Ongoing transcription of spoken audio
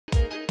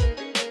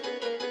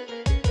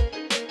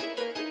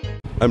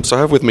So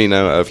I have with me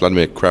now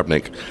Vladimir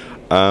Kramnik.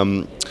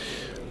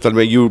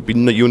 Vladimir,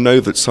 you know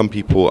that some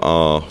people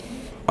are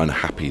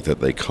unhappy that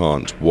they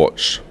can't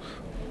watch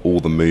all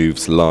the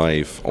moves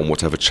live on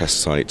whatever chess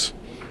site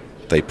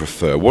they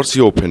prefer. What's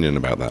your opinion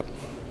about that?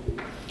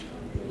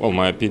 Well,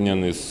 my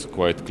opinion is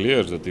quite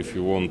clear that if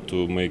you want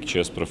to make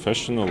chess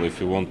professional, if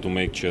you want to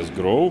make chess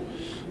grow,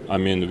 I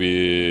mean,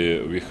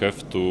 we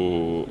have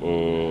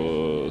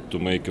to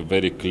make a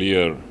very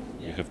clear.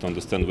 We have to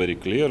understand very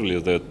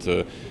clearly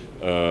that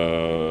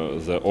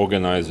the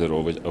organizer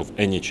of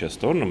any chess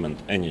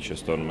tournament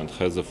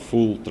has a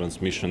full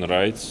transmission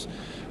rights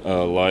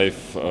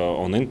live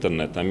on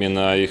internet. I mean,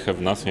 I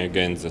have nothing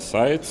against the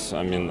sites.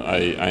 I mean,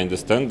 I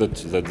understand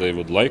that they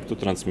would like to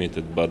transmit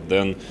it, but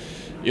then,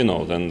 you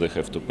know, then they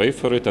have to pay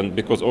for it. And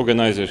because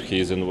organizer, he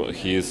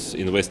is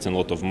investing a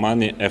lot of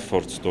money,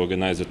 efforts to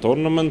organize a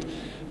tournament.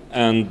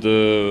 And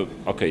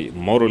okay,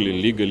 morally,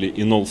 legally,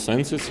 in all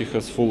senses, he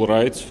has full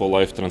rights for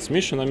live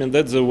transmission. I mean,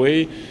 that's the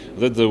way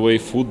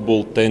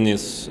football,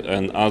 tennis,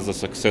 and other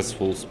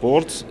successful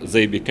sports,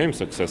 they became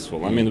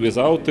successful. I mean,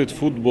 without it,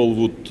 football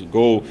would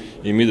go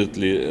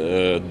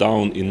immediately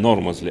down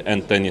enormously,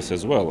 and tennis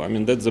as well. I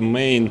mean, that's the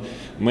main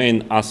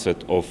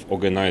asset of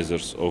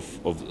organizers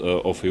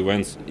of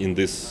events in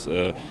this,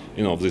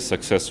 you know, these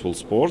successful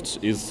sports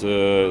is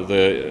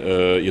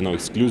the you know,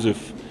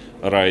 exclusive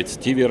rights,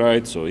 TV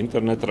rights or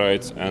internet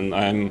rights, and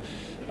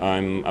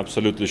I'm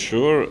absolutely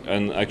sure,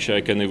 and actually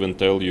I can even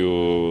tell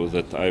you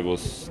that I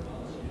was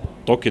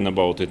talking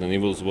about it and I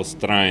was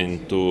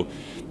trying to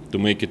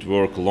make it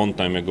work a long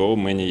time ago,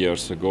 many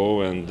years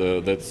ago, and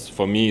that's,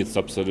 for me, it's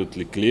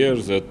absolutely clear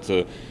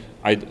that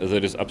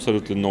there is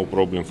absolutely no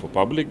problem for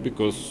public,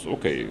 because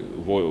okay,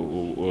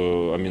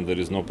 I mean, there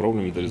is no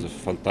problem. There is a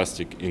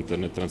fantastic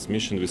internet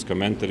transmission with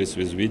commentaries,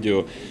 with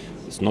video.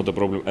 It's not a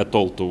problem at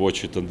all to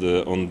watch it on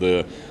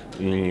the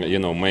you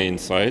know, main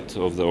site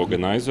of the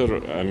organizer.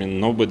 I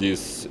mean, nobody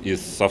is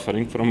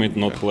suffering from it,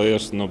 not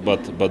players, no,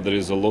 but there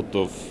is a lot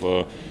of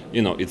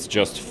you know, it's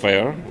just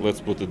fair,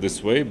 let's put it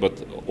this way.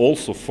 But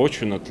also,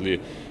 fortunately,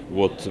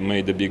 what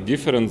made a big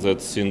difference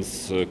that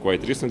since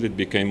quite recently it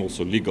became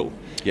also legal,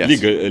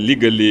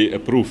 legally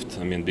approved.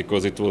 I mean,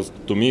 because it was,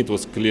 to me, it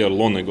was clear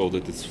long ago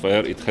that it's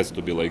fair, it has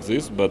to be like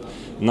this, but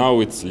now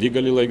it's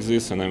legally like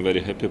this, and I'm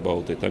very happy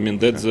about it. I mean,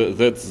 that's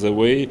the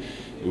way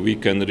we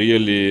can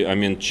really, I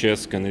mean,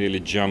 chess can really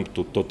jump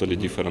to totally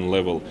different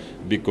level,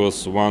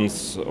 because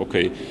once,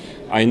 okay,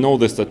 I know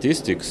the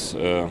statistics,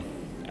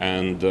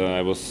 and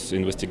I was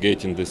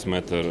investigating this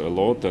matter a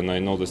lot, and I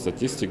know the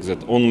statistics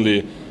that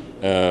only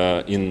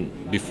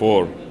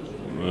before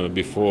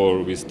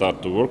we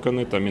start to work on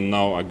it, I mean,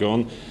 now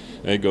Agon,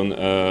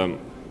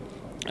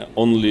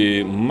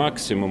 only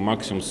maximum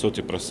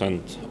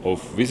 30%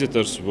 of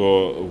visitors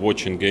were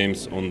watching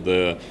games on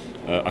the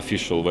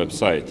official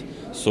website.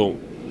 So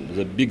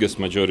the biggest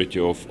majority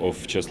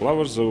of chess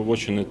lovers are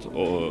watching it,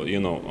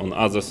 you know, on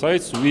other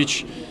sites,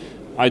 which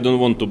I don't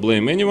want to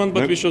blame anyone,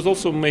 but we should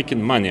also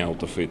making money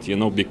out of it, you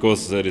know,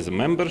 because there is a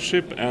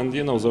membership, and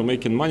you know, they're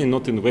making money,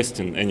 not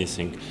investing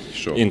anything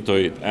into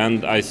it.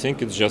 And I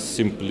think it's just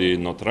simply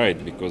not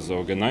right, because the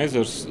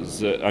organizers,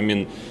 I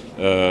mean,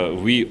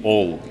 we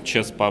all,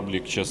 chess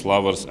public, chess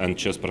lovers, and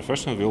chess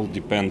professionals, we all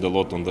depend a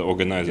lot on the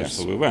organizers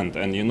of the event.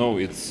 And you know,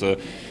 it's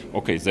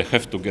okay, they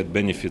have to get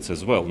benefits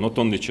as well, not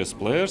only chess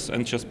players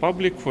and chess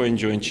public who are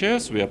enjoying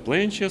chess. We are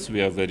playing chess,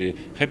 we are very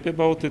happy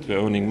about it, we are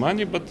earning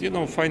money, but you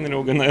know, finally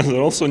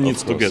organizer also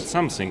needs to get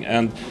something.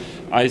 And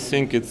I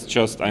think it's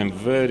just, I'm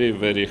very,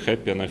 very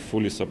happy, and I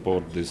fully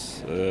support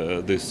this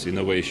this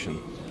innovation.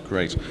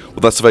 Great.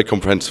 Well, that's a very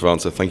comprehensive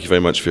answer. Thank you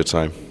very much for your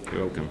time.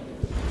 You're welcome.